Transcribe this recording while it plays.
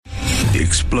The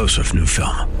explosive new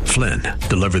film, Flynn,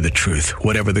 deliver the truth,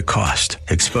 whatever the cost,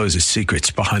 exposes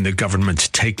secrets behind the government's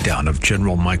takedown of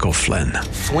General Michael Flynn.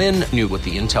 Flynn knew what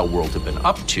the intel world had been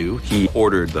up to. He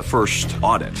ordered the first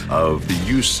audit of the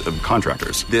use of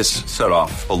contractors. This set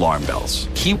off alarm bells.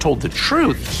 He told the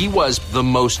truth. He was the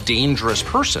most dangerous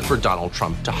person for Donald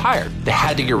Trump to hire. They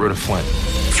had to get rid of Flynn.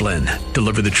 Flynn,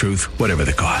 deliver the truth, whatever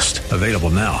the cost. Available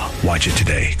now. Watch it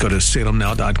today. Go to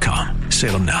salemnow.com.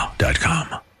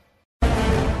 salemnow.com.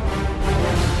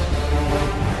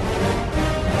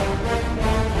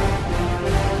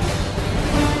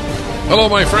 Hello,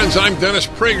 my friends. I'm Dennis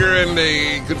Prager, and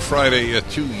a good Friday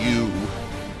to you.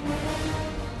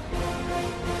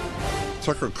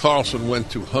 Tucker Carlson went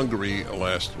to Hungary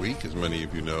last week, as many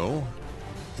of you know.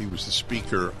 He was the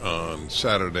speaker on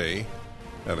Saturday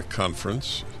at a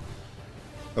conference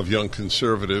of young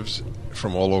conservatives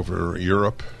from all over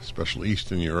Europe, especially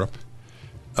Eastern Europe,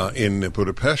 in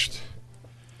Budapest.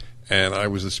 And I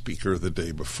was the speaker the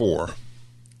day before.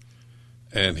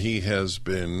 And he has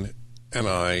been, and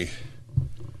I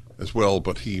as well,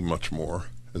 but he much more,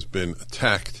 has been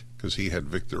attacked because he had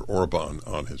Viktor Orban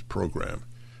on his program.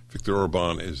 Viktor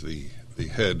Orban is the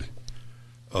head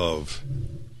of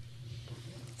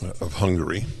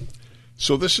Hungary.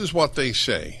 So this is what they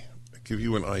say. I give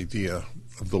you an idea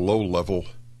of the low level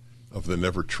of the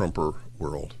never-Trumper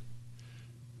world.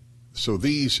 So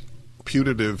these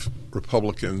putative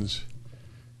Republicans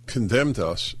condemned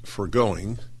us for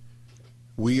going.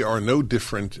 We are no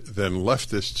different than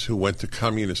leftists who went to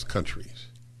communist countries.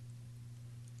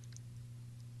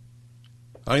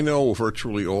 I know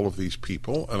virtually all of these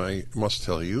people, and I must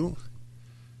tell you,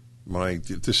 my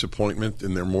disappointment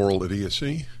in their moral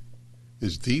idiocy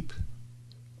is deep.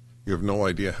 You have no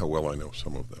idea how well I know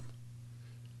some of them.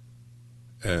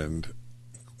 And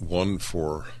one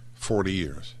for 40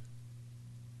 years.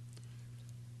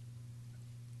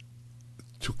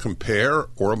 To compare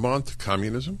Orban to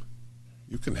communism,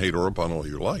 you can hate Orban all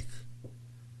you like.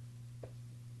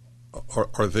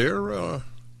 Are there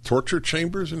torture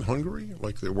chambers in Hungary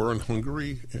like there were in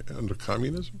Hungary under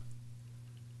communism?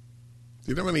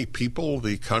 Do you know how many people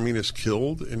the communists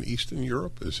killed in Eastern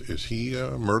Europe? Is he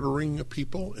murdering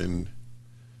people in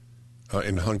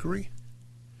Hungary?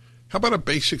 How about a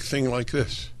basic thing like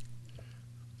this?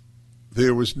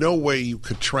 There was no way you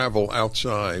could travel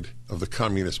outside of the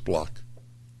communist bloc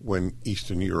when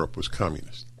Eastern Europe was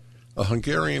communist. A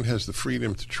Hungarian has the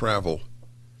freedom to travel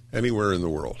anywhere in the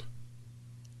world.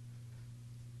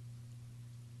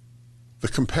 The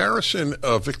comparison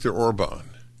of Viktor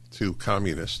Orban to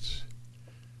communists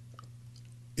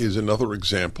is another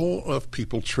example of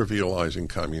people trivializing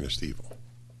communist evil.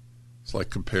 It's like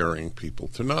comparing people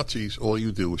to Nazis. All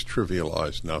you do is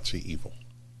trivialize Nazi evil.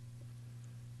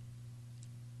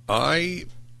 I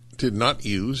did not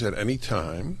use at any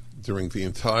time during the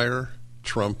entire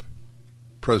Trump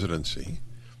presidency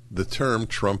the term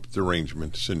Trump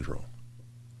derangement syndrome.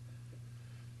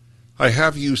 I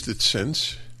have used it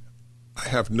since. I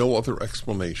have no other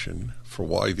explanation for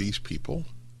why these people,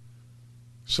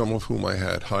 some of whom I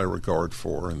had high regard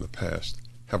for in the past,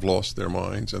 have lost their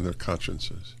minds and their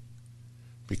consciences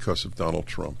because of Donald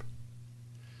Trump.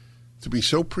 To be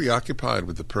so preoccupied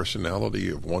with the personality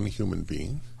of one human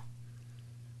being.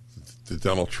 Did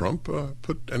Donald Trump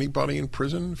put anybody in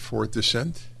prison for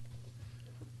dissent?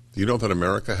 Do you know that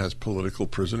America has political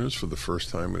prisoners for the first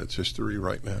time in its history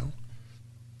right now?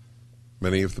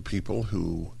 Many of the people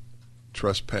who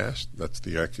trespassed, that's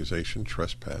the accusation,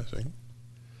 trespassing,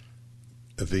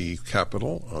 the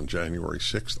Capitol on January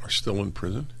 6th are still in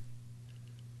prison.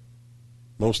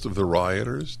 Most of the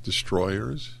rioters,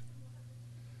 destroyers,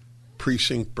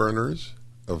 precinct burners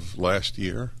of last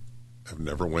year have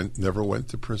never went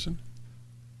to prison.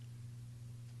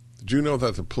 Did you know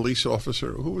that the police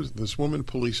officer, who was this woman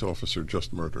police officer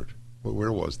just murdered?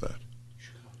 Where was that?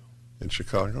 Chicago. In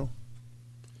Chicago?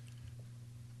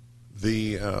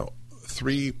 The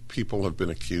 3 people have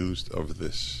been accused of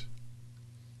this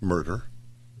murder,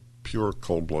 pure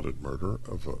cold-blooded murder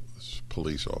of a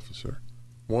police officer.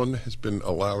 One has been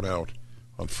allowed out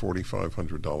on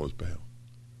 $4,500 bail.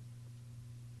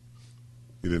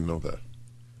 You didn't know that?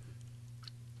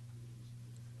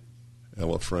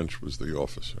 Ella French was the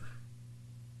officer.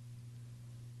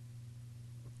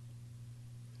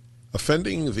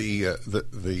 Offending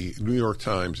the New York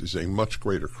Times is a much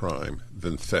greater crime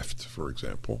than theft, for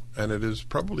example, and it is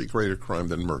probably a greater crime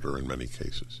than murder in many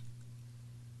cases.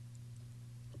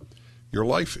 Your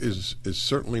life is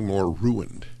certainly more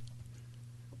ruined.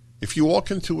 If you walk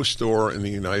into a store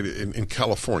in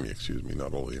California,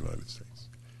 not all the United States,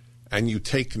 and you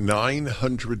take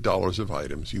 $900 of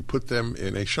items, you put them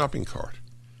in a shopping cart,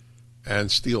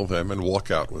 and steal them and walk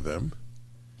out with them,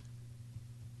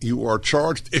 you are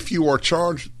charged, if you are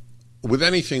charged with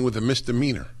anything, with a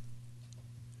misdemeanor.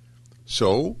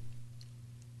 So,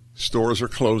 stores are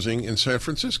closing in San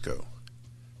Francisco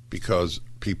because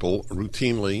people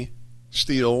routinely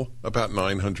steal about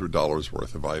 $900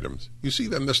 worth of items. You see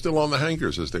them, they're still on the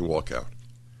hangers as they walk out.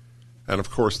 And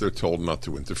of course, they're told not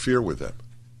to interfere with them.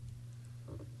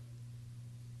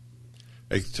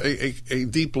 A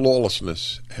deep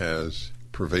lawlessness has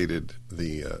pervaded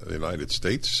the United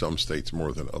States, some states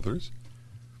more than others.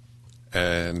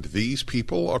 And these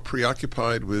people are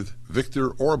preoccupied with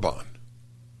Viktor Orban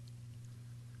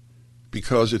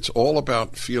because it's all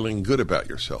about feeling good about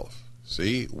yourself.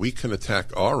 See, we can attack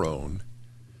our own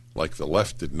like the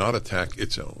left did not attack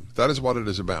its own. That is what it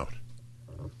is about.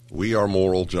 We are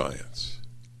moral giants.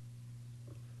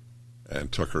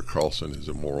 And Tucker Carlson is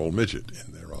a moral midget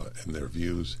in their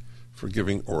views for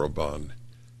giving Orban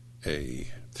a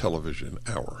television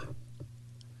hour.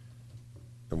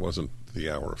 It wasn't the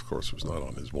hour, of course, was not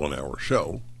on his 1 hour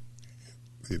show.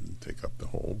 He didn't take up the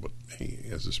whole, but he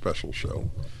has a special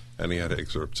show, and he had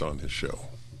excerpts on his show.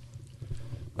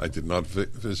 I did not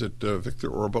visit Viktor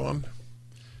Orban.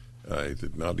 I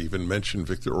did not even mention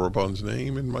Viktor Orban's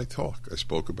name in my talk. I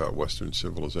spoke about Western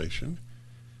civilization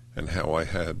and how I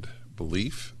had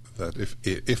belief that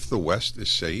if the West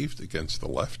is saved against the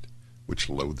left, which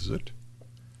loathes it,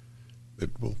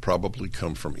 it will probably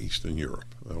come from Eastern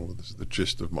Europe. Well, this is the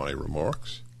gist of my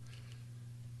remarks.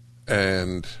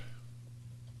 And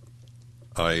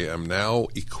I am now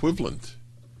equivalent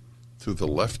to the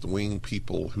left-wing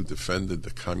people who defended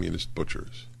the communist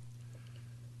butchers.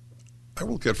 I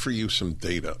will get for you some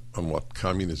data on what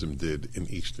communism did in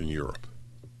Eastern Europe.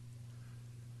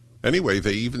 Anyway,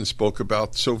 they even spoke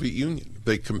about Soviet Union.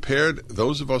 They compared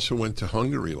those of us who went to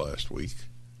Hungary last week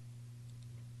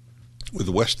with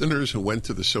Westerners who went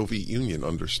to the Soviet Union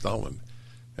under Stalin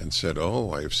and said,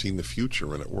 oh, I have seen the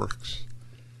future and it works.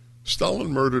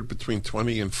 Stalin murdered between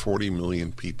 20 and 40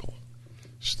 million people.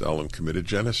 Stalin committed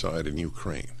genocide in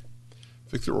Ukraine.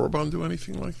 Viktor Orban do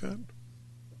anything like that?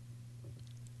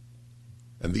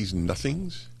 And these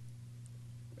nothings,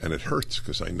 and it hurts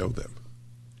because I know them,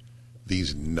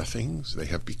 these nothings, they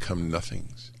have become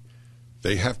nothings.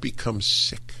 They have become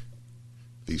sick,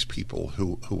 these people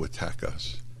who attack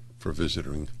us for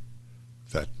visiting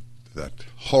that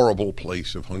horrible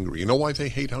place of Hungary. You know why they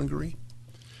hate Hungary?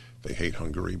 They hate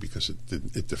Hungary because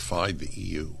it defied the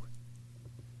EU.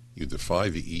 You defy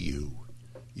the EU,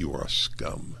 you are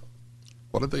scum.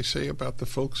 What did they say about the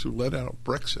folks who let out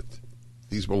Brexit?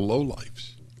 These were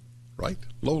lowlifes, right?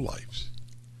 Lowlifes,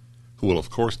 who will, of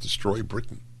course, destroy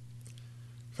Britain.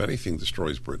 If anything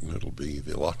destroys Britain, it'll be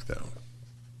the lockdown.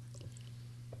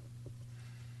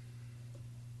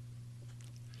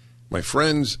 My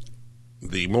friends,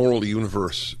 the moral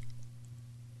universe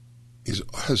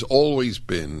has always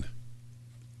been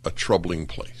a troubling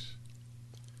place.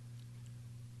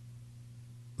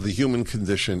 The human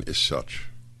condition is such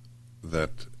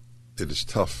that it is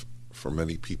tough for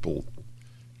many people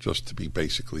just to be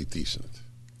basically decent.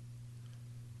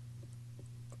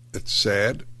 It's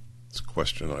sad. It's a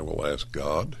question I will ask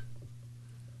God.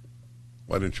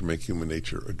 Why don't you make human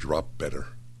nature a drop better?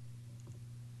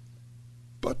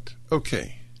 But,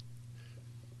 okay.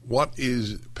 What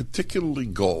is particularly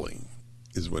galling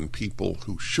is when people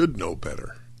who should know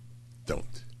better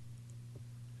don't.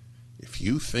 If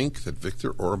you think that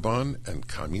Viktor Orban and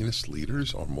communist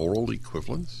leaders are moral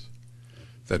equivalents,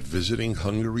 that visiting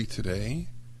Hungary today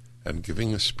and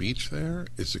giving a speech there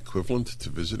is equivalent to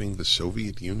visiting the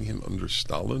Soviet Union under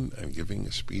Stalin and giving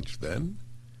a speech then,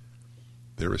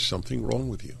 there is something wrong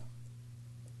with you.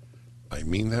 I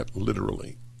mean that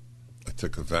literally. I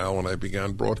took a vow when I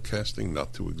began broadcasting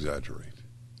not to exaggerate.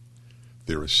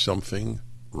 There is something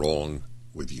wrong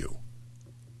with you.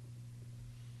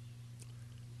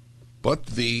 But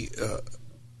the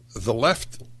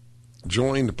left,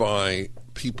 joined by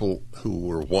people who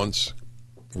were once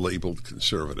labeled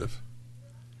conservative,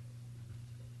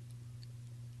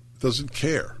 doesn't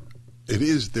care.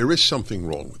 There is something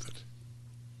wrong with it.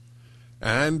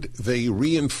 And they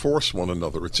reinforce one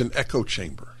another. It's an echo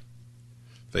chamber.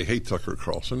 They hate Tucker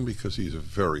Carlson because he's a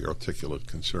very articulate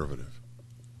conservative.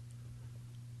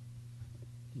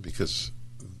 Because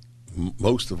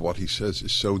most of what he says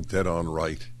is so dead on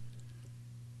right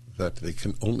that they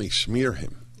can only smear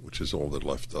him, which is all the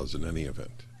left does in any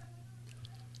event.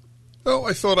 So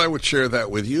I thought I would share that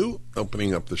with you.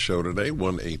 Opening up the show today,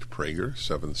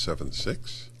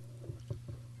 1-8-PRAGER-776.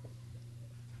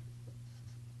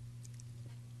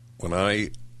 When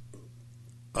I,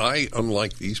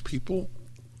 unlike these people,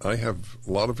 I have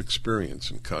a lot of experience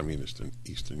in communist and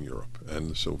Eastern Europe and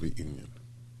the Soviet Union.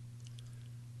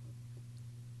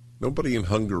 Nobody in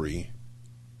Hungary,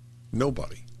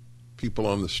 nobody, people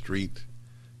on the street,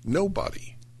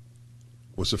 nobody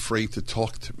was afraid to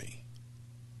talk to me.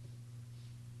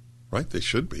 Right? They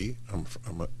should be.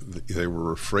 They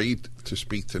were afraid to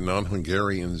speak to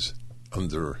non-Hungarians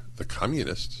under the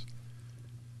communists.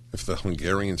 If the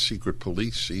Hungarian secret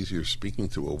police sees you're speaking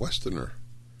to a Westerner,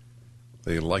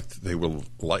 they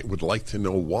would like to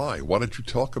know why. What did you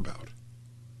talk about?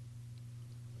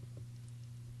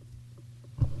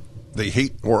 They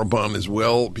hate Orban as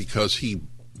well because he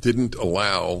didn't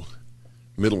allow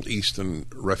Middle Eastern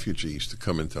refugees to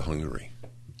come into Hungary.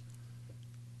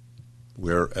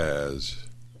 Whereas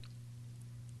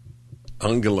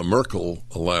Angela Merkel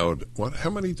allowed, how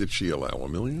many did she allow?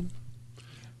 1 million?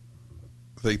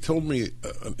 They told me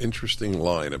an interesting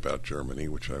line about Germany,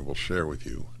 which I will share with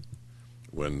you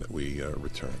when we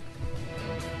return.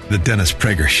 The Dennis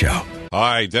Prager Show.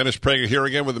 Hi, Dennis Prager here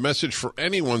again with a message for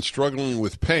anyone struggling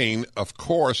with pain. Of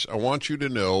course, I want you to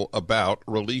know about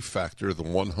Relief Factor, the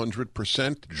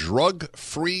 100%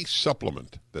 drug-free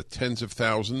supplement that tens of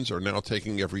thousands are now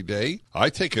taking every day. I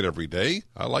take it every day.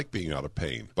 I like being out of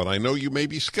pain. But I know you may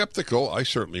be skeptical. I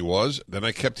certainly was. Then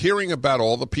I kept hearing about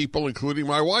all the people, including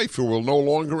my wife, who were no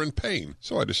longer in pain.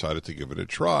 So I decided to give it a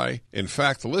try. In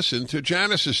fact, listen to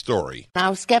Janice's story. I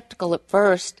was skeptical at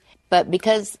first. But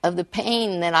because of the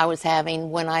pain that I was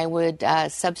having when I would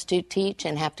substitute teach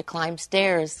and have to climb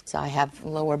stairs, so I have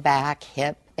lower back,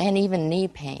 hip, and even knee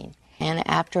pain. And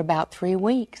after about 3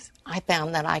 weeks, I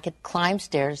found that I could climb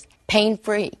stairs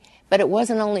pain-free. But it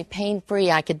wasn't only pain-free,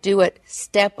 I could do it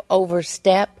step over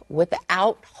step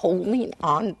without holding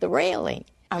on the railing.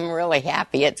 I'm really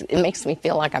happy. It makes me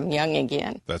feel like I'm young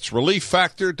again. That's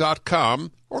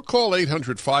ReliefFactor.com or call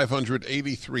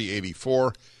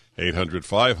 800-500-8384.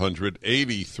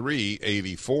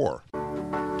 800-500-8384.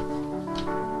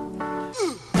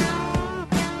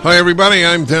 Hi, everybody.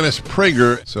 I'm Dennis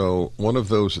Prager. So one of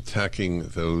those attacking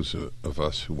those of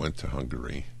us who went to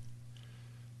Hungary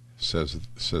says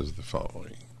the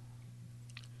following.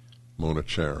 Mona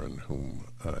Charon, whom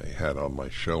I had on my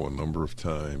show a number of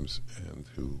times and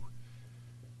who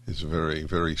is very,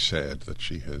 very sad that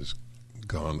she has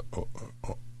gone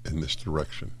in this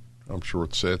direction. I'm sure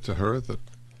it's sad to her that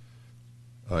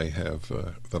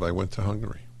that I went to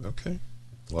Hungary. Okay.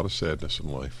 A lot of sadness in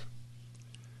life.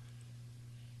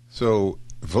 So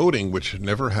voting, which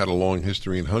never had a long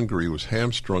history in Hungary, was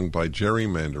hamstrung by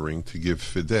gerrymandering to give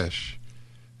Fidesz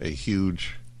a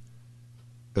huge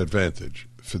advantage.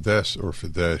 Fidesz or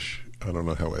Fidesz, I don't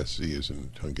know how SZ is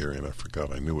in Hungarian. I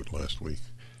forgot. I knew it last week.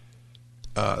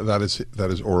 That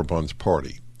is Orban's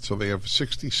party. So they have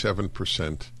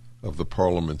 67% of the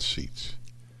parliament seats.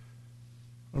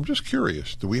 I'm just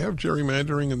curious. Do we have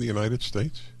gerrymandering in the United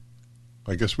States?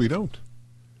 I guess we don't.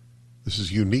 This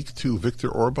is unique to Viktor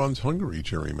Orban's Hungary,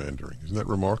 gerrymandering. Isn't that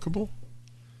remarkable?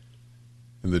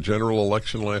 In the general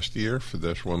election last year,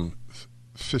 Fidesz won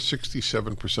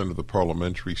 67% of the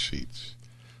parliamentary seats,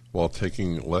 while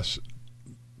taking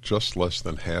just less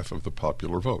than half of the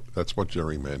popular vote. That's what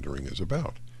gerrymandering is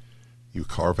about. You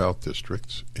carve out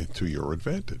districts to your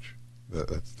advantage.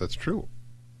 That's true.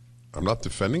 I'm not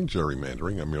defending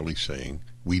gerrymandering. I'm merely saying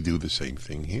we do the same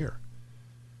thing here.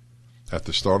 At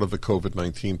the start of the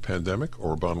COVID-19 pandemic,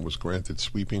 Orban was granted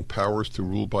sweeping powers to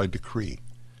rule by decree.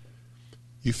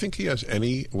 You think he has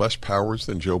any less powers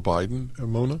than Joe Biden,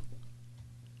 Mona?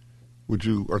 Would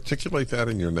you articulate that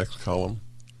in your next column?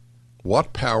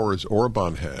 What powers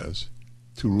Orban has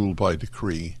to rule by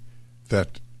decree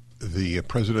that the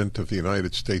President of the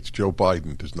United States, Joe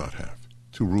Biden, does not have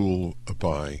to rule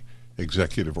by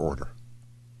executive order?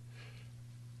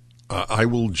 I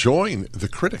will join the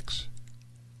critics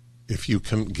if you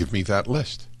can give me that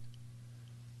list.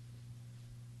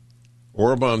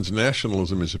 Orban's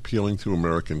nationalism is appealing to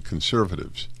American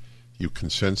conservatives. You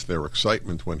can sense their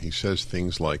excitement when he says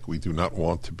things like, we do not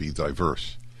want to be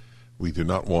diverse. We do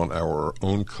not want our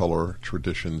own color,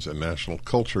 traditions, and national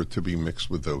culture to be mixed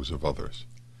with those of others.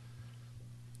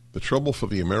 The trouble for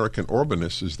the American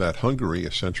Orbanists is that Hungary,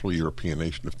 a Central European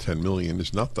nation of 10 million,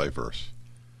 is not diverse.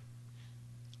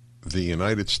 The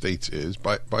United States is.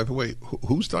 By the way,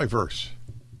 who's diverse?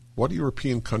 What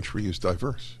European country is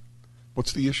diverse?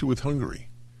 What's the issue with Hungary?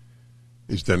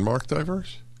 Is Denmark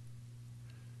diverse?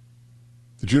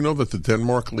 Did you know that the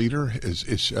Denmark leader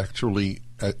is actually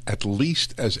at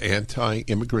least as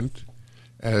anti-immigrant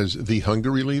as the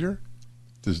Hungary leader?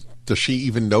 Does she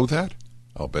even know that?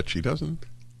 I'll bet she doesn't.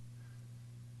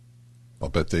 I'll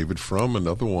bet David Frum,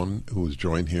 another one who has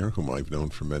joined here, whom I've known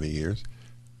for many years,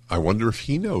 I wonder if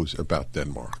he knows about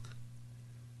Denmark.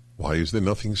 Why is there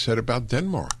nothing said about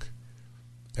Denmark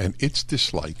and its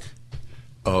dislike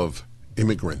of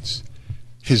immigrants?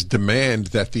 His demand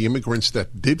that the immigrants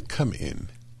that did come in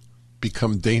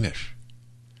become Danish.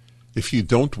 If you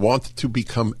don't want to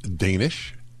become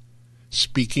Danish,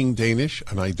 speaking Danish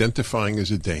and identifying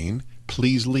as a Dane,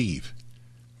 please leave.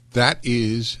 That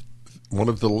is one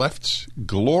of the left's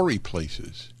glory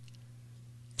places.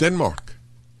 Denmark.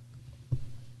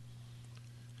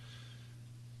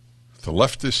 The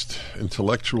leftist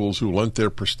intellectuals who lent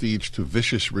their prestige to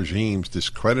vicious regimes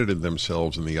discredited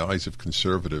themselves in the eyes of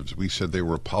conservatives. We said they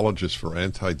were apologists for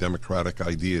anti-democratic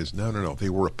ideas. No. They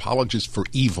were apologists for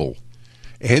evil.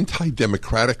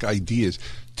 Anti-democratic ideas.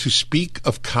 To speak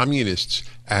of communists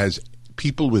as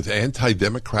people with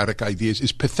anti-democratic ideas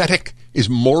is pathetic, is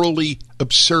morally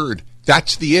absurd.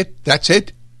 That's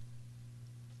it.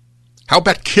 How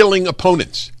about killing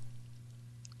opponents?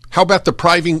 How about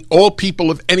depriving all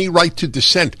people of any right to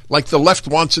dissent, like the left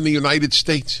wants in the United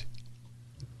States?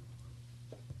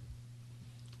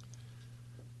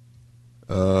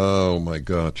 Oh, my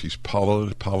God. She's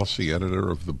policy editor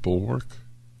of The Bulwark.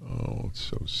 Oh, it's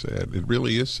so sad. It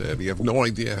really is sad. You have no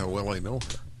idea how well I know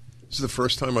her. This is the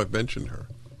first time I've mentioned her.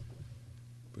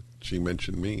 But she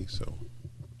mentioned me, so.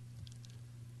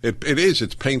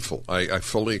 It's painful. I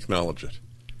fully acknowledge it.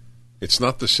 It's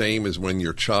not the same as when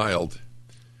your child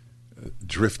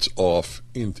drifts off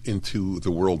into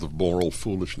the world of moral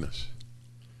foolishness.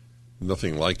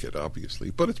 Nothing like it,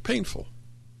 obviously, but it's painful.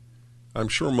 I'm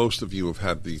sure most of you have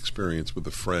had the experience with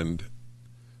a friend,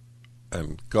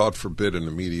 and God forbid an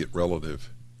immediate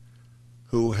relative,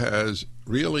 who has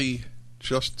really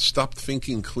just stopped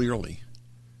thinking clearly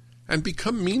and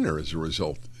become meaner as a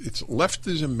result.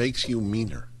 Leftism makes you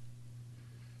meaner,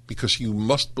 because you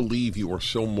must believe you are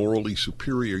so morally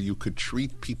superior you could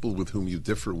treat people with whom you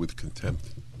differ with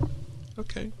contempt.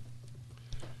 Okay.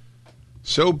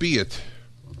 So be it.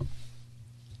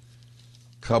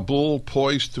 Kabul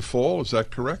poised to fall, is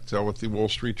that correct? Is that what the Wall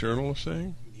Street Journal is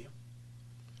saying? Yeah.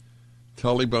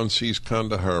 Taliban seize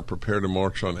Kandahar, prepare to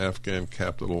march on Afghan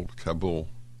capital Kabul.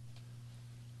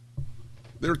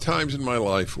 There are times in my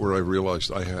life where I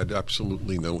realized I had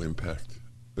absolutely no impact.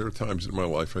 There are times in my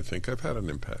life I think I've had an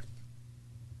impact.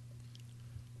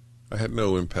 I had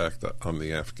no impact on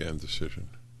the Afghan decision.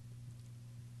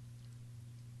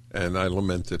 And I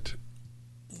lament it.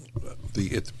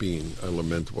 I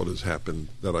lament what has happened,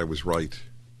 that I was right.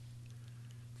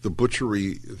 The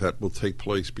butchery that will take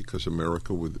place because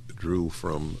America withdrew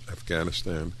from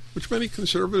Afghanistan, which many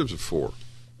conservatives are for.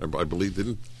 I believe,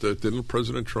 didn't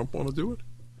President Trump want to do it?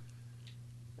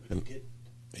 And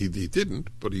he didn't,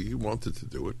 but he wanted to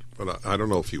do it. But I don't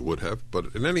know if he would have.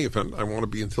 But in any event, I want to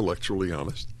be intellectually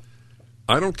honest.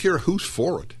 I don't care who's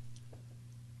for it.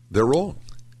 They're wrong.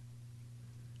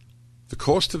 The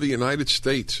cost to the United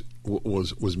States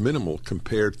was minimal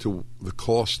compared to the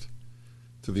cost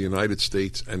to the United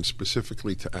States and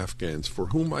specifically to Afghans, for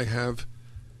whom I have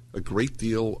a great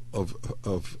deal of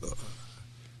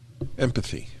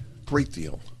empathy. Great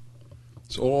deal.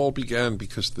 It all began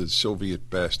because the Soviet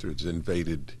bastards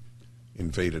invaded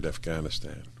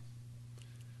Afghanistan.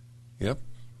 Yep.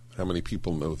 How many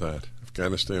people know that?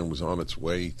 Afghanistan was on its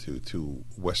way to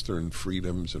Western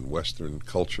freedoms and Western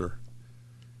culture.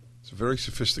 It's a very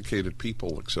sophisticated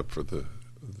people, except for the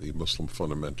Muslim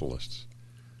fundamentalists,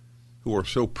 who are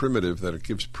so primitive that it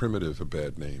gives primitive a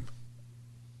bad name.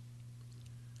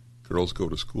 Girls go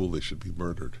to school, they should be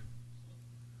murdered.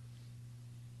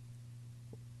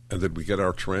 And did we get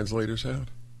our translators out?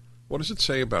 What does it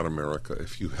say about America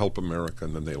if you help America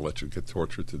and then they let you get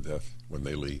tortured to death when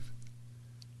they leave?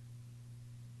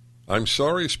 I'm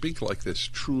sorry to speak like this,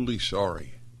 truly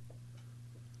sorry.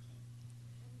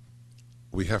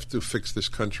 We have to fix this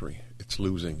country. It's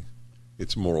losing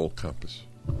its moral compass.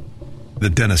 The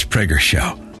Dennis Prager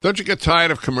Show. Don't you get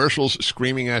tired of commercials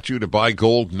screaming at you to buy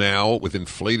gold now with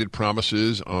inflated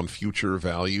promises on future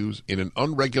values? In an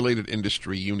unregulated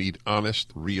industry, you need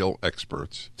honest, real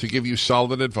experts to give you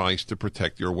solid advice to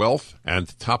protect your wealth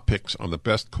and top picks on the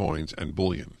best coins and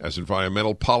bullion. As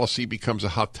environmental policy becomes a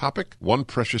hot topic, one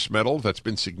precious metal that's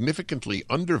been significantly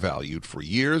undervalued for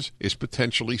years is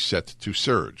potentially set to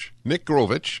surge. Nick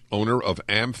Grovich, owner of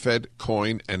AmFed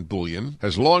Coin and Bullion,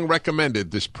 has long recommended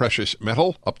this precious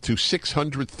metal. Up to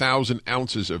 600,000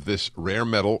 ounces of this rare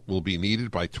metal will be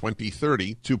needed by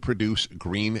 2030 to produce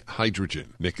green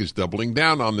hydrogen. Nick is doubling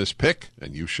down on this pick,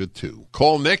 and you should too.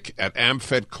 Call Nick at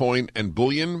AmFed Coin and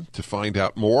Bullion to find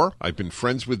out more. I've been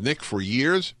friends with Nick for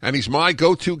years, and he's my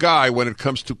go-to guy when it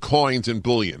comes to coins and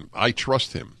bullion. I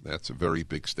trust him. That's a very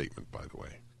big statement, by the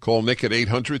way. Call Nick at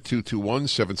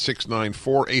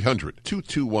 800-221-7694,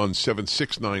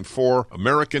 800-221-7694,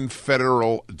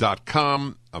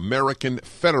 AmericanFederal.com,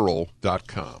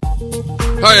 AmericanFederal.com.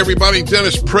 Hi, everybody.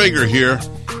 Dennis Prager here.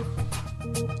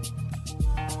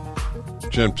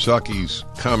 Jen Psaki's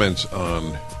comments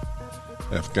on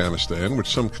Afghanistan, which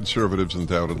some conservatives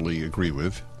undoubtedly agree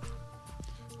with,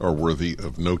 are worthy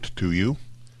of note to you.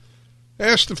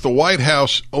 Asked if the White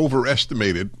House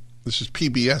overestimated, this is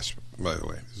PBS, by the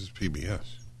way, this is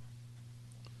PBS.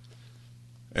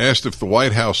 Asked if the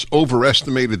White House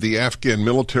overestimated the Afghan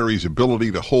military's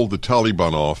ability to hold the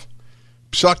Taliban off,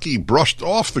 Psaki brushed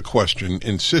off the question,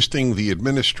 insisting the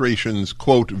administration's,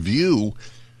 quote, view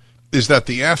is that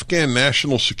the Afghan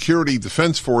National Security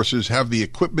Defense Forces have the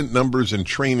equipment, numbers, and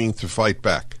training to fight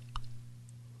back.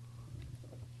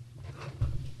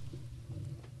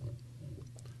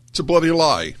 It's a bloody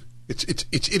lie. It's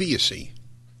idiocy.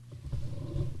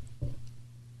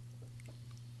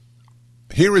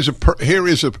 Here is an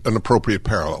appropriate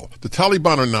parallel. The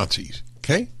Taliban are Nazis.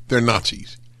 Okay, they're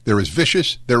Nazis. They're as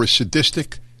vicious, they're as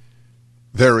sadistic,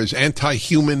 they're as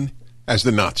anti-human as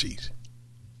the Nazis.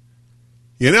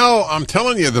 You know, I'm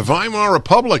telling you, the Weimar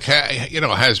Republic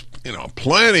has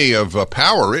plenty of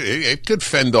power. It could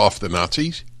fend off the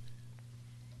Nazis.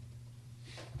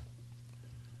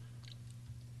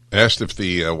 Asked if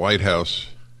the White House,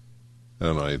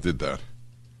 and I did that.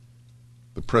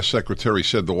 The press secretary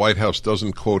said the White House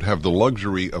doesn't, quote, have the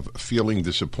luxury of feeling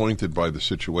disappointed by the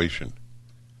situation.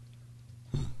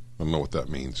 I don't know what that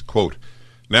means. Quote,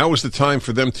 now is the time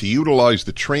for them to utilize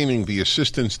the training, the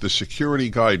assistance, the security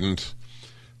guidance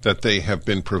that they have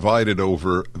been provided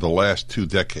over the last 2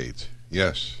 decades.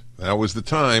 Yes, now is the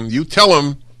time. You tell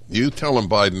them,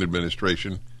 Biden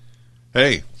administration,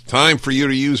 hey, it's time for you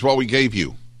to use what we gave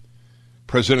you.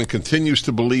 President continues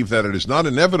to believe that it is not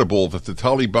inevitable that the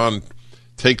Taliban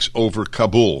takes over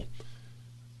Kabul.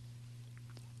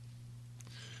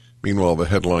 Meanwhile, the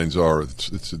headlines are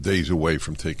it's a days away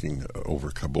from taking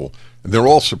over Kabul. And they're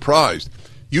all surprised.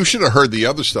 You should have heard the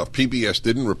other stuff PBS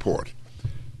didn't report.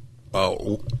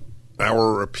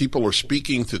 Our people are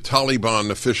speaking to Taliban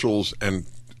officials and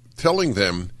telling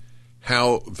them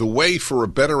how the way for a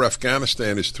better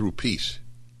Afghanistan is through peace.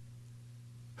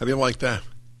 How do you like that?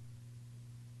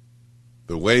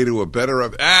 The way to a better...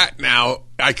 now,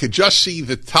 I could just see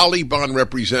the Taliban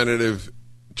representative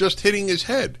just hitting his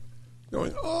head,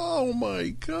 going, oh, my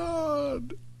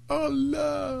God,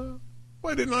 Allah,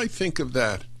 why didn't I think of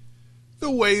that?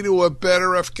 The way to a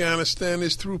better Afghanistan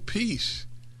is through peace.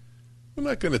 We're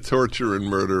not going to torture and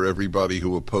murder everybody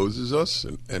who opposes us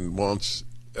and wants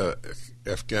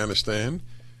Afghanistan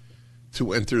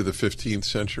to enter the 15th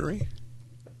century.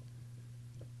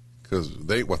 Because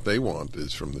what they want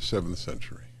is from the 7th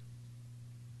century.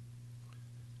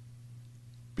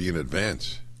 Be in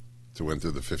advance to enter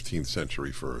the 15th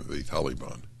century for the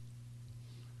Taliban.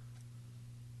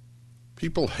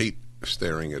 People hate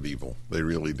staring at evil. They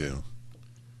really do.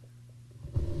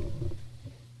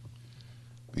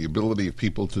 The ability of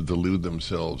people to delude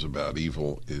themselves about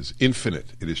evil is infinite.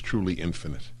 It is truly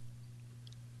infinite.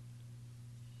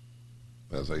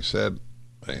 As I said,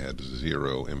 I had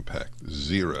zero impact.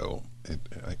 Zero.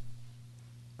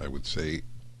 I would say,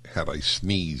 had I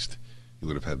sneezed, it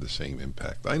would have had the same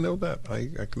impact. I know that. I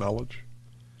acknowledge.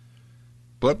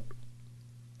 But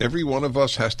every one of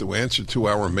us has to answer to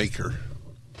our Maker.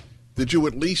 Did you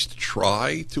at least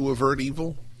try to avert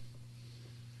evil?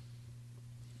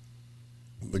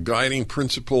 The guiding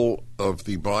principle of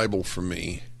the Bible for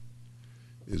me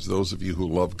is those of you who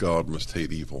love God must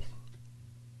hate evil.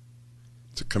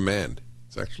 It's a command.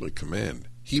 It's actually a command.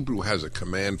 Hebrew has a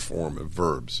command form of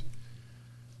verbs.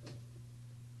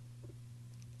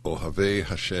 Ohavei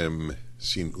Hashem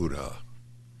sin'ura.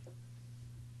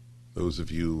 Those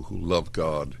of you who love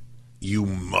God, you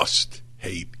must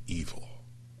hate evil.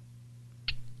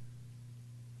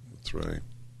 That's right.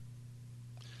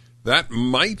 That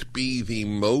might be the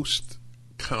most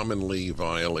commonly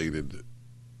violated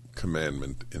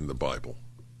commandment in the Bible.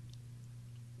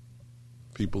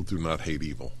 People do not hate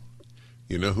evil.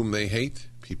 You know whom they hate?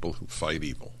 People who fight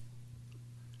evil.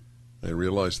 I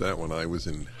realized that when I was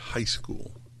in high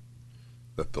school,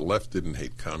 that the left didn't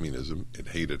hate communism, it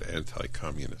hated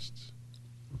anti-communists.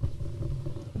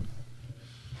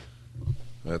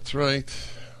 That's right.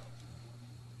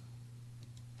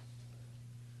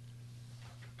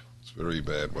 It's very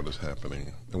bad what is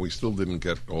happening. And we still didn't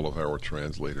get all of our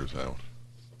translators out.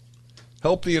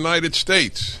 Help the United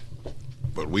States,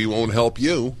 but we won't help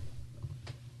you.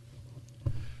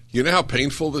 You know how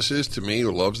painful this is to me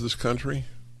who loves this country?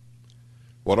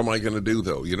 What am I going to do,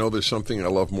 though? You know, there's something I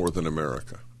love more than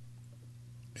America.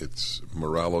 It's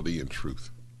morality and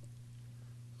truth.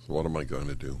 So what am I going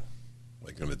to do? Am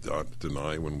I going to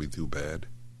deny when we do bad?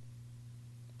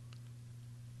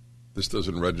 This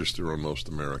doesn't register on most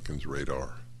Americans'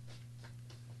 radar.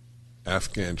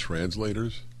 Afghan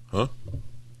translators? Huh?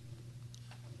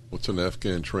 What's an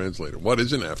Afghan translator? What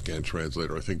is an Afghan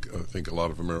translator? I think a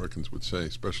lot of Americans would say,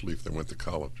 especially if they went to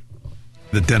college.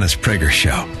 The Dennis Prager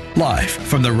Show, live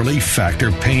from the Relief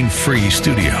Factor Pain-Free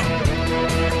Studio.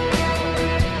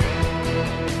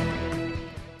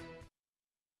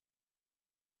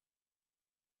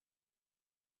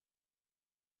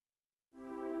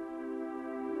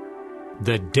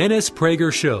 The Dennis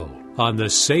Prager Show on the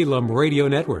Salem Radio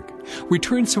Network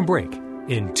returns from break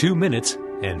in 2 minutes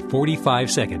and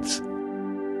 45 seconds.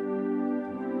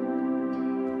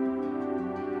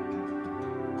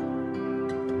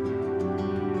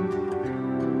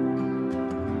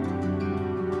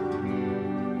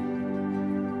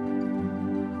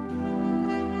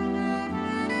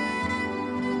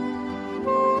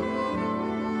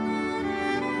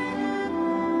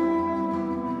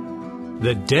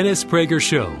 The Dennis Prager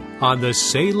Show on the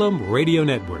Salem Radio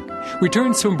Network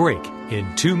returns from break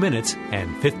in 2 minutes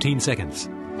and 15 seconds.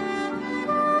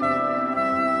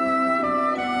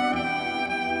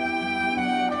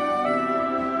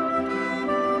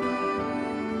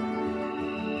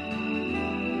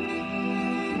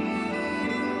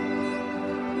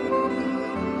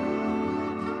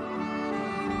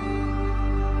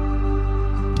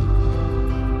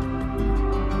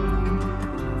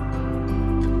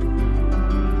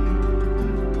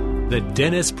 The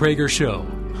Dennis Prager Show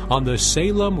on the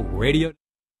Salem Radio.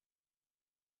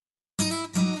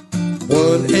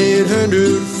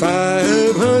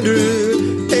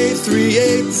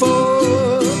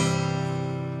 1-800-500-8384.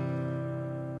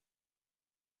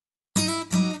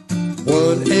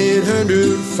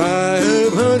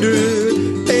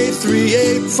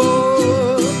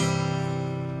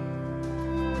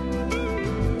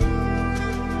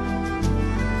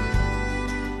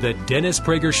 The Dennis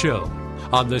Prager Show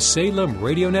on the Salem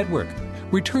Radio Network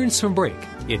returns from break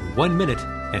in 1 minute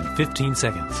and 15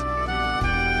 seconds.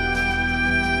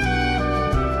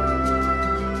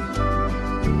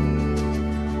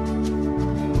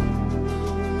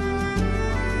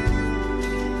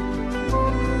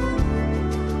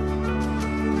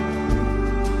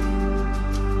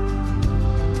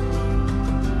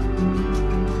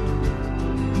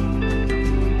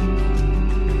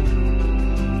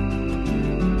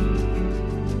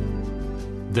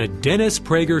 The Dennis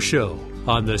Prager Show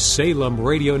on the Salem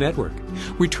Radio Network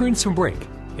returns from break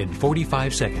in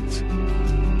 45 seconds.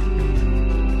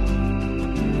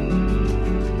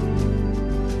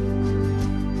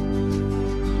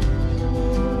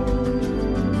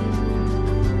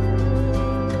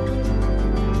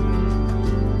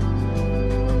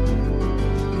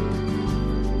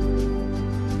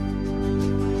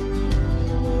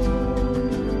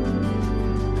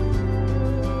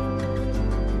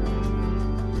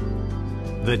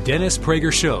 The Dennis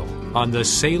Prager Show on the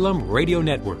Salem Radio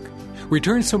Network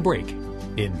returns from break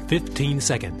in 15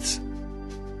 seconds.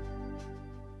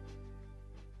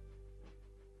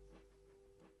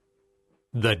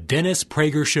 The Dennis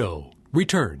Prager Show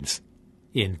returns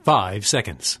in 5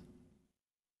 seconds.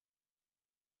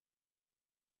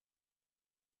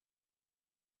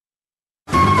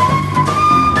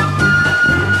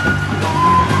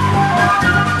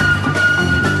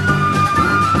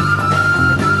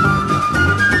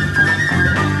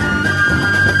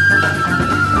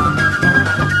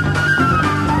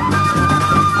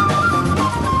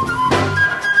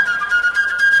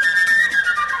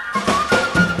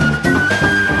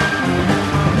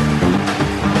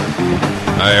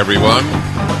 Hi, everyone.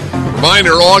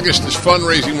 Reminder, August is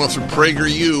fundraising month for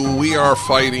PragerU. We are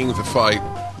fighting the fight.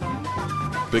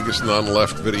 Biggest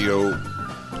non-left video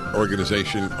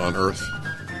organization on earth.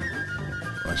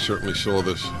 I certainly saw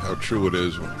this, how true it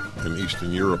is, in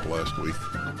Eastern Europe last week.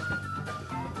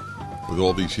 With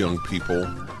all these young people.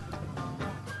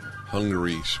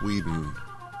 Hungary, Sweden,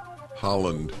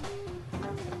 Holland,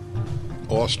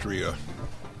 Austria,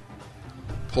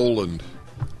 Poland,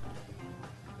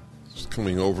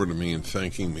 coming over to me and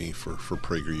thanking me for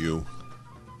PragerU.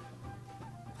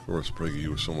 Of course,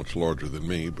 PragerU is so much larger than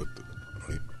me, but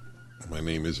my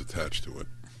name is attached to it.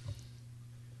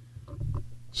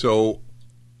 So,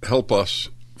 help us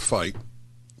fight.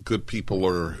 Good people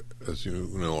are, as you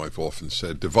know, I've often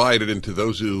said, divided into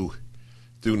those who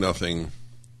do nothing,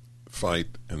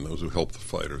 fight, and those who help the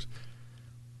fighters.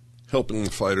 Helping the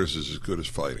fighters is as good as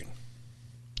fighting.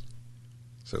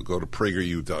 So go to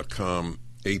PragerU.com,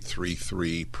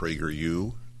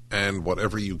 833-PragerU, and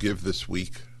whatever you give this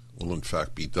week, will in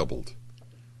fact be doubled.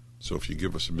 So if you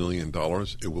give us $1 million,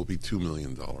 it will be $2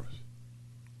 million.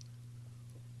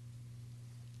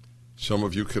 Some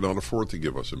of you cannot afford to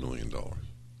give us $1 million.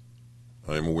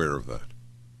 I am aware of that.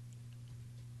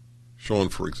 Sean,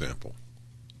 for example,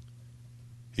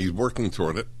 he's working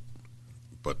toward it,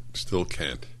 but still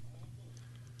can't.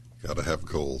 Got to have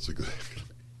goals.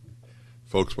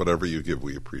 Folks, whatever you give,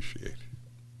 we appreciate.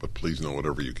 But please know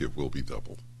whatever you give will be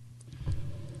doubled.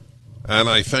 And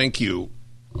I thank you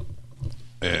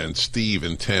and Steve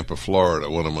in Tampa, Florida,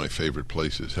 one of my favorite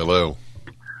places. Hello.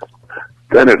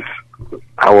 Dennis,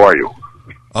 how are you?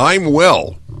 I'm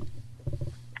well.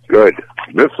 Good.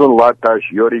 Mislim latash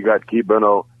yorigat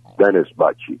kibano Dennis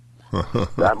Bachi.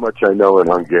 That much I know in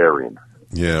Hungarian.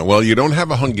 Yeah, well, you don't have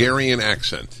a Hungarian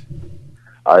accent.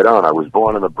 I don't. I was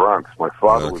born in the Bronx. My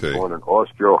father was born in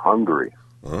Austro-Hungary.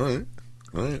 All right.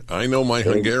 All right. I know my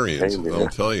Hungarians, I'll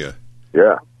tell you.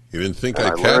 Yeah. You didn't think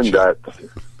I'd catch it.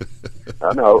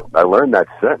 I know. I learned that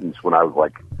sentence when I was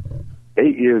like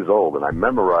 8 years old, and I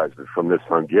memorized it from this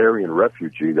Hungarian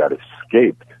refugee that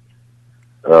escaped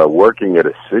working at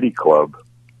a city club,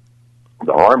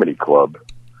 the Harmony Club,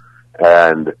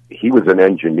 and he was an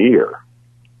engineer,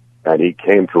 and he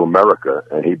came to America,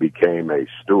 and he became a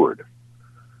steward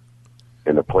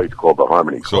in a place called the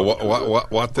Harmony Club. So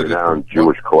what did renowned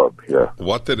Jewish club, yeah.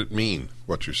 What did it mean,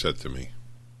 what you said to me?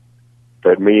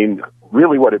 That means,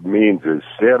 really what it means is,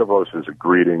 Servos is a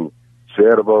greeting.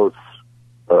 Servos,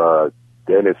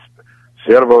 Dennis,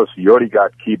 Servos Yorigat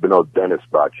Kibano Dennis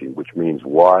Bachi, which means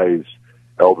wise,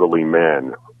 elderly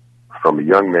man. From a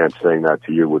young man saying that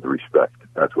to you with respect.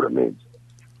 That's what it means.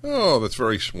 Oh, that's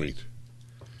very sweet.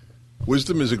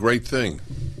 Wisdom is a great thing.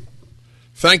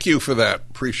 Thank you for that.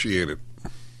 Appreciate it.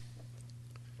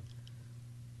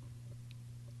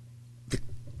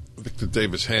 Victor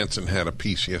Davis Hanson had a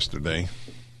piece yesterday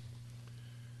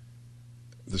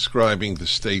describing the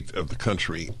state of the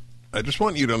country. I just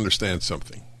want you to understand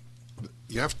something.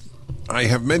 I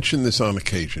have mentioned this on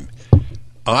occasion.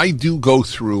 I do go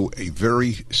through a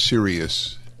very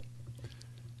serious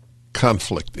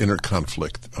inner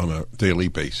conflict on a daily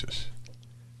basis.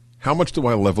 How much do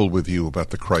I level with you about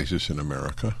the crisis in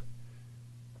America?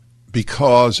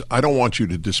 Because I don't want you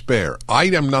to despair. I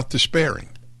am not despairing.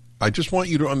 I just want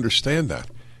you to understand that.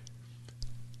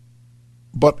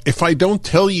 But if I don't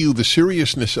tell you the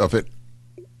seriousness of it,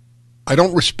 I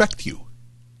don't respect you.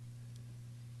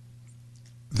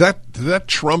 That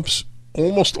trumps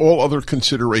almost all other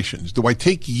considerations. Do I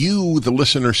take you, the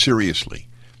listener, seriously?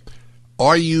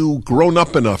 Are you grown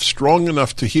up enough, strong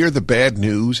enough to hear the bad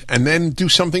news and then do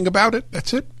something about it?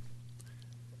 That's it.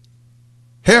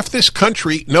 Half this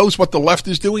country knows what the left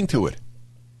is doing to it,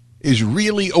 is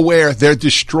really aware they're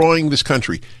destroying this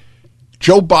country.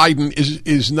 Joe Biden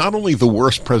is not only the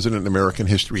worst president in American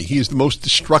history, he is the most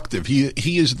destructive.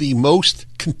 He is the most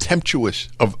contemptuous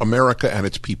of America and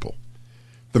its people.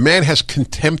 The man has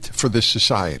contempt for this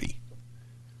society.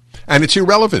 And it's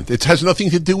irrelevant. It has nothing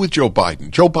to do with Joe Biden.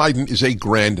 Joe Biden is a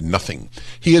grand nothing.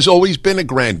 He has always been a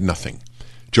grand nothing.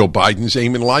 Joe Biden's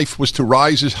aim in life was to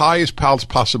rise as high as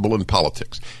possible in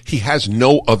politics. He has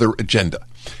no other agenda.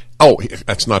 Oh,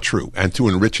 that's not true. And to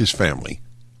enrich his family.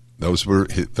 Those were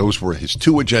his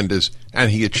two agendas, and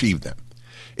he achieved them.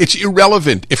 It's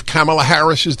irrelevant if Kamala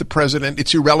Harris is the president.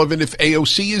 It's irrelevant if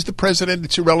AOC is the president.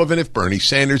 It's irrelevant if Bernie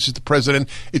Sanders is the president.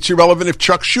 It's irrelevant if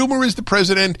Chuck Schumer is the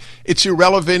president. It's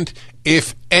irrelevant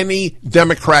if any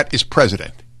Democrat is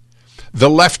president. The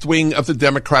left wing of the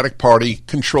Democratic Party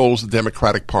controls the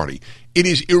Democratic Party. It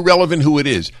is irrelevant who it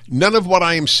is. None of what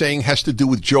I am saying has to do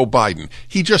with Joe Biden.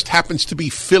 He just happens to be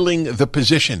filling the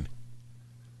position.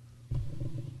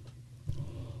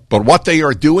 But what they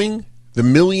are doing, the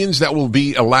millions that will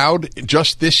be allowed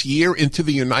just this year into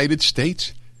the United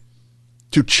States,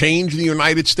 to change the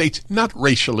United States, not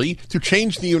racially, to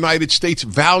change the United States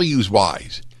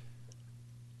values-wise.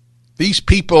 These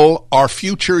people are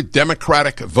future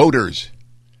Democratic voters.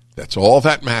 That's all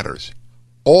that matters.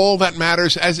 All that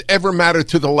matters, as ever mattered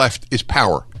to the left, is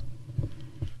power.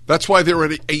 That's why they're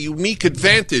at a unique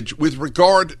advantage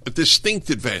a distinct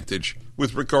advantage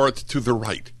with regard to the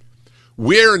right.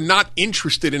 We're not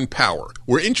interested in power.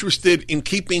 We're interested in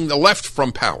keeping the left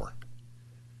from power.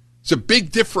 It's a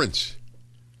big difference.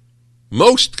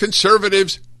 Most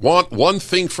conservatives want one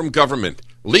thing from government: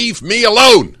 leave me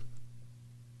alone.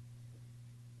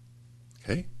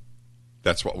 Okay?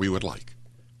 That's what we would like.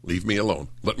 Leave me alone.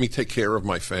 Let me take care of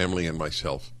my family and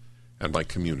myself and my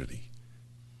community,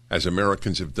 as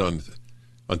Americans have done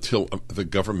until the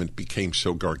government became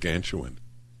so gargantuan.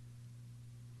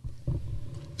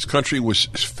 This country was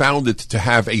founded to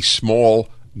have a small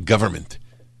government.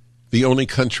 The only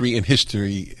country in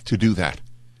history to do that.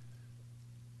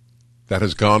 That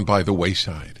has gone by the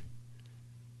wayside.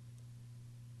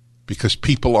 Because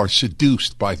people are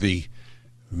seduced by the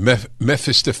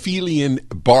Mephistophelian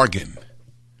bargain.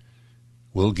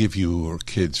 We'll give your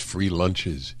kids free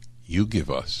lunches. You give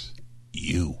us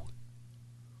you.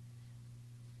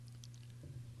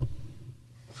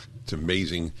 It's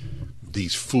amazing,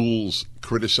 these fools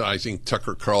criticizing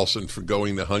Tucker Carlson for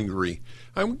going to Hungary.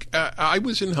 I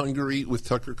was in Hungary with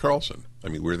Tucker Carlson. I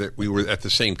mean, we were at the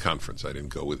same conference. I didn't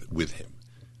go with him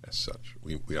as such.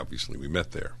 We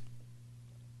met there.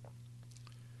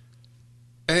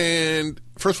 And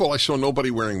first of all, I saw nobody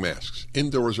wearing masks,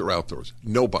 indoors or outdoors.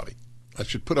 Nobody. I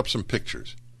should put up some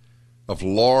pictures of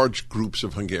large groups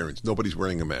of Hungarians. Nobody's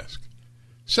wearing a mask.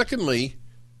 Secondly,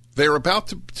 they're about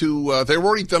to they've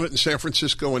already done it in San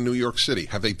Francisco and New York City.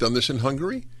 Have they done this in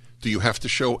Hungary? Do you have to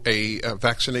show a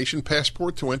vaccination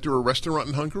passport to enter a restaurant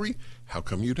in Hungary? How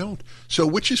come you don't? So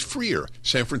which is freer,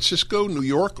 San Francisco, New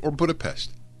York, or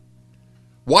Budapest?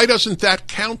 Why doesn't that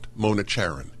count, Mona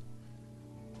Charen,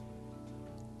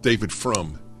 David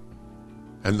Frum,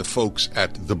 and the folks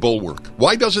at The Bulwark?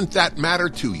 Why doesn't that matter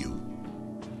to you?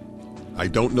 I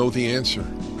don't know the answer.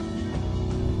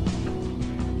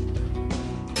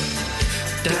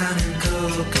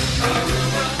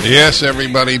 Yes,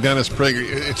 everybody, Dennis Prager.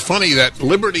 It's funny that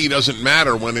liberty doesn't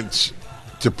matter when it's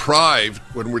deprived,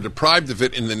 when we're deprived of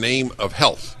it in the name of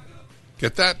health.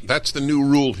 Get that? That's the new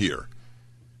rule here.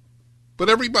 But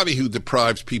everybody who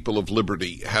deprives people of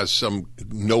liberty has some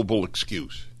noble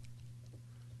excuse.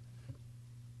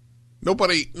 No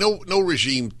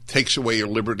regime takes away your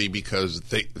liberty because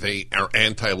they are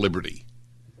anti-liberty.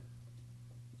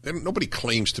 Nobody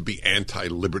claims to be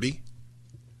anti-liberty.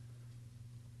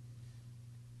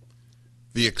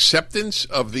 The acceptance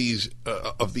of these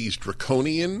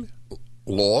draconian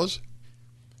laws,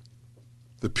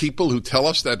 the people who tell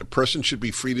us that a person should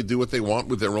be free to do what they want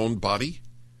with their own body,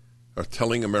 are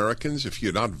telling Americans if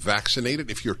you're not vaccinated,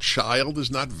 if your child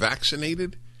is not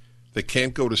vaccinated, they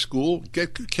can't go to school.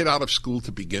 Get your kid out of school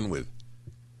to begin with.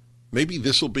 Maybe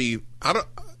this will be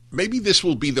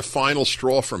the final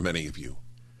straw for many of you.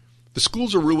 The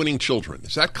schools are ruining children.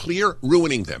 Is that clear?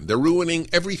 Ruining them. They're ruining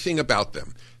everything about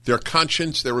them. Their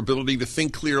conscience, their ability to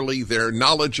think clearly, their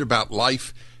knowledge about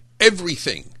life,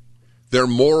 everything. Their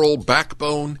moral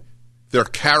backbone, their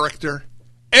character,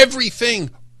 everything.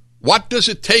 What does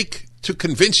it take to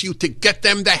convince you to get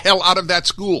them the hell out of that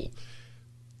school?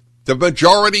 The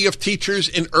majority of teachers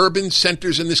in urban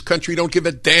centers in this country don't give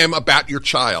a damn about your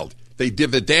child. They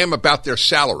give a damn about their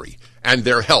salary and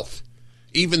their health,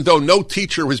 even though no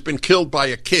teacher has been killed by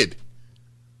a kid.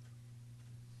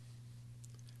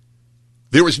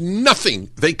 There is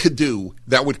nothing they could do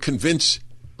that would convince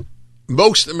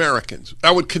most Americans,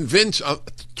 that would convince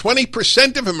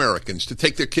 20% of Americans to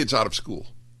take their kids out of school.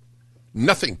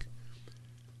 Nothing.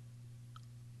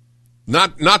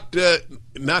 Not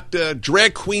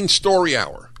drag queen story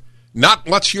hour. Not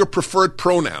what's your preferred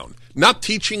pronoun. Not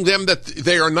teaching them that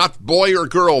they are not boy or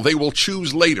girl, they will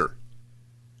choose later.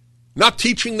 Not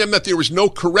teaching them that there is no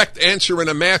correct answer in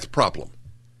a math problem.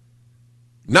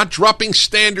 Not dropping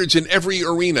standards in every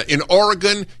arena. In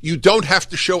Oregon, you don't have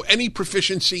to show any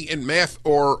proficiency in math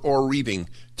or reading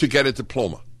to get a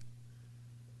diploma.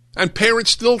 And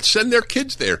parents still send their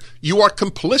kids there. You are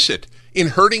complicit in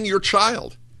hurting your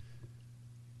child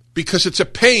because it's a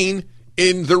pain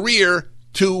in the rear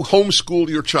to homeschool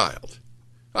your child.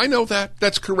 I know that.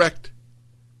 That's correct.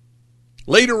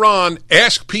 Later on,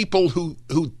 ask people who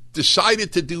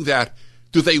decided to do that,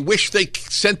 do they wish they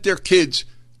sent their kids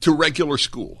to regular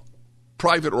school,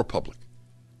 private or public?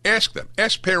 Ask them.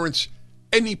 Ask parents,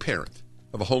 any parent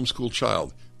of a homeschool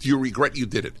child, do you regret you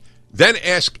did it? Then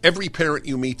ask every parent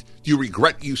you meet, do you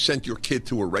regret you sent your kid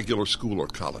to a regular school or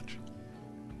college?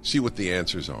 See what the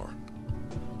answers are.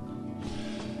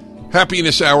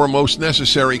 Happiness Hour Most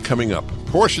Necessary coming up.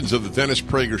 Portions of the Dennis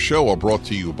Prager Show are brought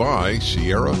to you by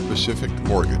Sierra Pacific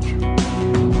Mortgage.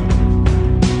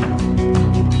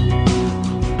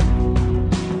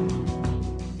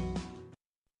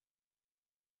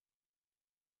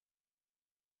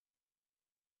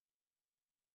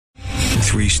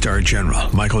 3-star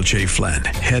General Michael J. Flynn,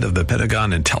 head of the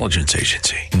Pentagon Intelligence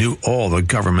Agency, knew all the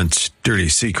government's dirty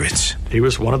secrets. He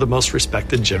was one of the most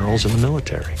respected generals in the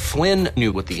military. Flynn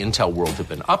knew what the intel world had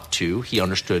been up to. He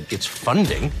understood its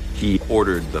funding. He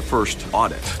ordered the first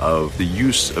audit of the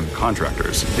use of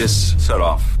contractors. This set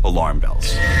off alarm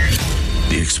bells.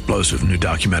 The explosive new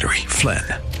documentary, Flynn,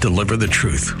 Deliver the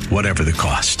Truth, Whatever the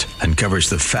Cost. uncovers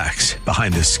the facts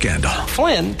behind the scandal.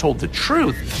 Flynn told the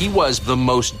truth. He was the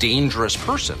most dangerous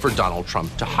person for Donald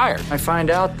Trump to hire. I find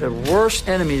out the worst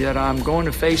enemy that I'm going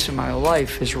to face in my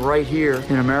life is right here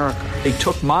in America. They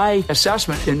took my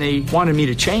assessment and they wanted me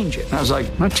to change it. And I was like,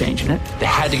 I'm not changing it. They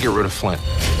had to get rid of Flynn.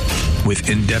 With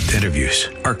in-depth interviews,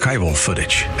 archival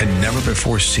footage, and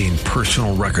never-before-seen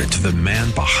personal records of the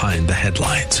man behind the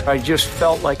headlines. I just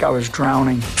felt like I was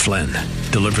drowning. Flynn,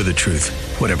 deliver the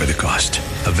truth, whatever the cost.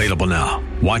 Available now.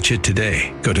 Watch it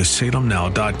today. Go to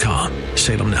salemnow.com.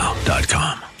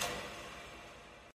 salemnow.com.